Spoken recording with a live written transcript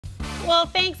Well,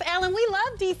 thanks, Ellen. We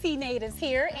love DC natives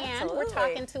here, and Absolutely. we're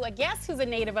talking to a guest who's a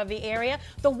native of the area.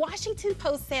 The Washington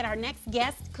Post said our next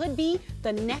guest could be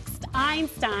the next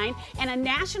Einstein, and a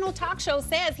national talk show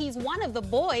says he's one of the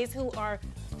boys who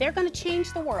they're going to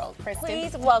change the world, Kristen.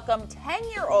 Please welcome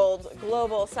 10-year-old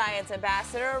global science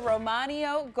ambassador,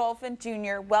 Romanieo Golphin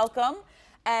Jr. Welcome.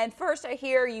 And first, I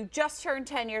hear you just turned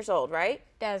 10 years old, right?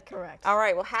 That is correct. All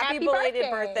right, well, happy belated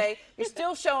birthday. You're Birthday.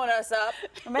 still showing us up,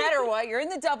 no matter what. You're in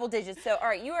the double digits. So, all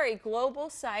right, you are a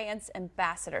global science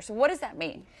ambassador. So what does that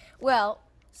mean? Well,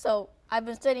 so I've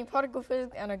been studying particle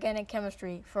physics and organic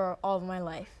chemistry for all of my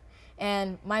life.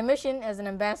 And my mission as an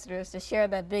ambassador is to share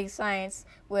that big science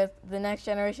with the next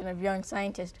generation of young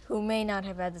scientists who may not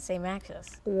have had the same access.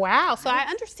 Wow, so I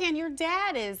understand your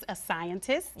dad is a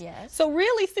scientist. Yes. So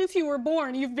really, since you were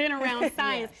born, you've been around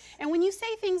science. Yes. And when you say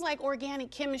things like organic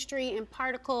chemistry and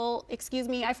particle, excuse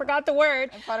me, I forgot the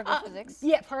word. And particle physics.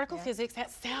 Yeah, particle physics,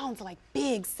 that sounds like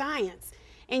big science.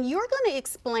 And you're going to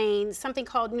explain something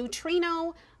called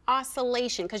neutrino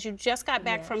oscillation, because you just got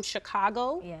back from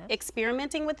Chicago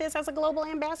experimenting with this as a global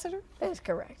ambassador? That is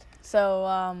correct. So,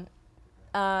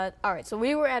 all right, so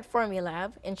we were at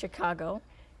Fermilab in Chicago.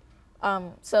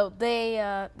 So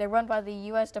they're run by the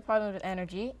U.S. Department of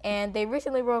Energy, and they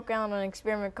recently broke ground on an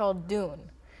experiment called DUNE,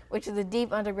 which is the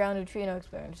Deep Underground Neutrino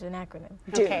Experiment. It's an acronym.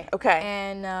 DUNE. Okay.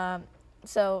 And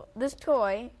so this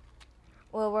toy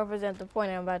will represent the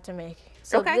point I'm about to make.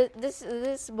 So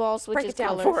this ball switches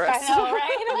colors. For us. I know,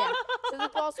 right? Yeah. So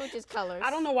this ball switches colors. I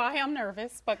don't know why I'm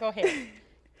nervous, but go ahead.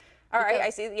 All right, I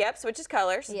see. Yep, switches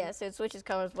colors. Yeah, so it switches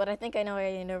colors, but I think I know why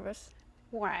you're nervous.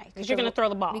 Why? Because you're going to throw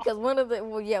the ball. Because one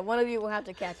of you will have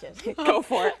to catch it. Go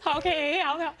for it. Okay,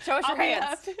 I'll Show us your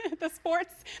hands.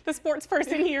 The sports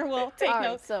person here will take All right,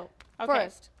 notes. so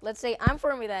first, let's say I'm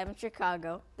Fermilab in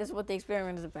Chicago. This is what the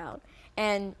experiment is about.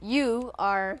 And you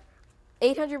are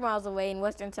 800 miles away in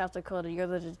western South Dakota. You're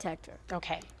the detector.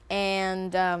 Okay.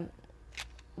 And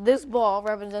this ball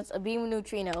represents a beam of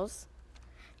neutrinos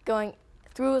going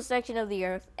through a section of the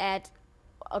Earth at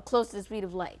close to the speed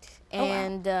of light.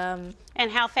 And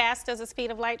And how fast does the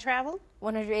speed of light travel?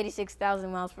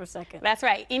 186,000 miles per second. That's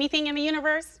right. Anything in the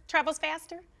universe travels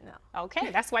faster? No.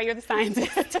 Okay, that's why you're the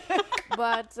scientist.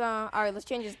 But, all right, let's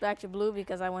change this back to blue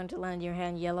because I wanted to land your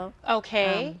hand yellow.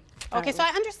 Okay. Okay, right, so I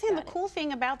understand the got it. cool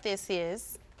thing about this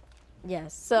is,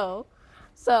 Yes, so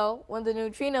when the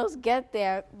neutrinos get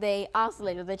there, they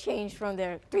oscillate, or they change from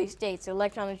their three states: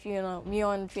 electron neutrino,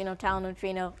 muon neutrino, tau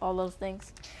neutrino, all those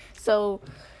things. So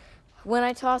when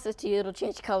I toss this to you, it'll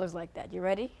change colors like that. You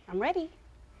ready? I'm ready.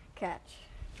 Catch.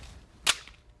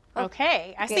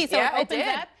 Okay, I see. So Yeah, it it opens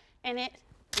did. up and it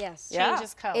Yes.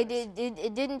 changes colors.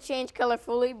 It didn't change color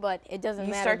fully, but it doesn't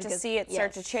You matter. start to because- see it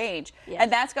start to change. Yes.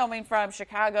 And that's going from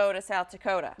Chicago to South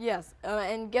Dakota. Yes,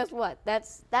 and guess what?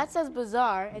 That's as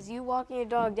bizarre as you walking your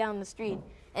dog down the street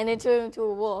and it turns into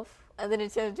a wolf, and then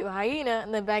it turns into a hyena,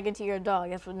 and then back into your dog.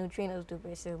 That's what neutrinos do,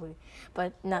 basically,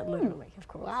 but not literally, of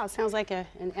course. Wow, sounds like an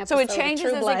episode So it changes of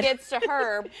True as Blood. it gets to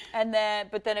Herb, and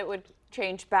but then it would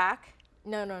change back.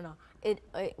 No.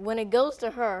 When it goes to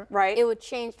her, Right. it would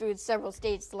change through several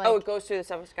states. Like, Oh, it goes through the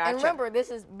substance. Gotcha. and remember, this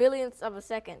is billionths of a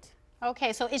second.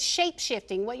 Okay, so it's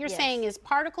shape-shifting. What you're Yes. saying is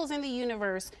particles in the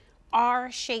universe are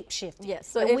shape-shifting. Yes,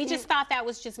 so And if we you- just thought that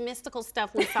was just mystical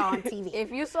stuff we saw on TV.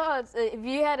 If you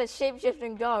had a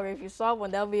shape-shifting dog, or if you saw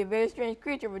one, that would be a very strange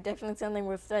creature, but definitely something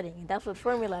worth studying. And that's what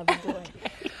Fermilab is doing.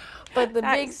 But the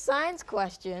big science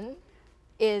question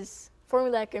is,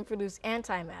 Fermilab can produce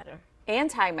antimatter.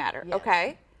 Antimatter. Yes.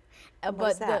 Okay.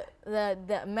 But is that?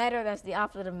 the matter, that's the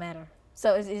opposite of matter.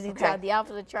 So it's the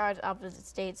opposite charge, opposite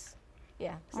states.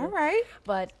 Yeah. So, All right.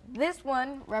 But this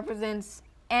one represents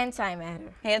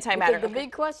antimatter. Antimatter. Because the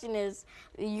big question is,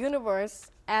 the universe,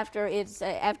 after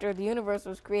the universe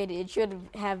was created, it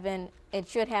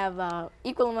should have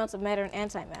equal amounts of matter and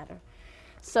antimatter.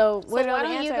 So So why what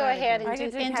don't you go ahead I and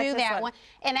do, didn't catch this that one. one?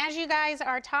 And as you guys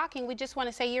are talking, we just want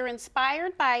to say you're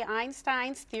inspired by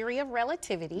Einstein's theory of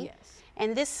relativity. Yes.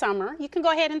 And this summer, you can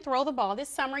go ahead and throw the ball. This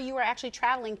summer, you were actually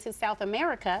traveling to South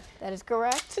America That is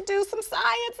correct. to do some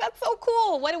science. That's so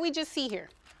cool. What did we just see here?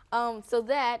 So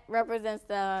that represents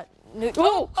the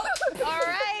Oh! All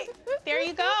right. There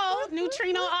you go.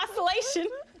 Neutrino oscillation.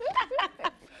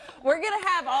 We're going to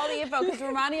have all the info because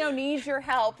Romanieo needs your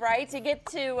help, right, to get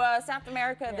to South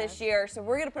America this year. So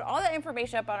we're going to put all that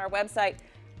information up on our website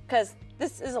because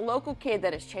this is a local kid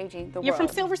that is changing the world. You're from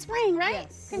Silver Spring, right?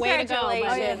 Yes. Way to go, buddy.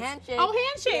 Oh, yeah, handshake. Oh,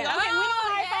 handshake. Yeah. Okay, we don't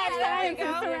high five there we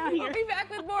scientists go. around here. We'll be back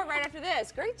with more right after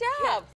this. Great job.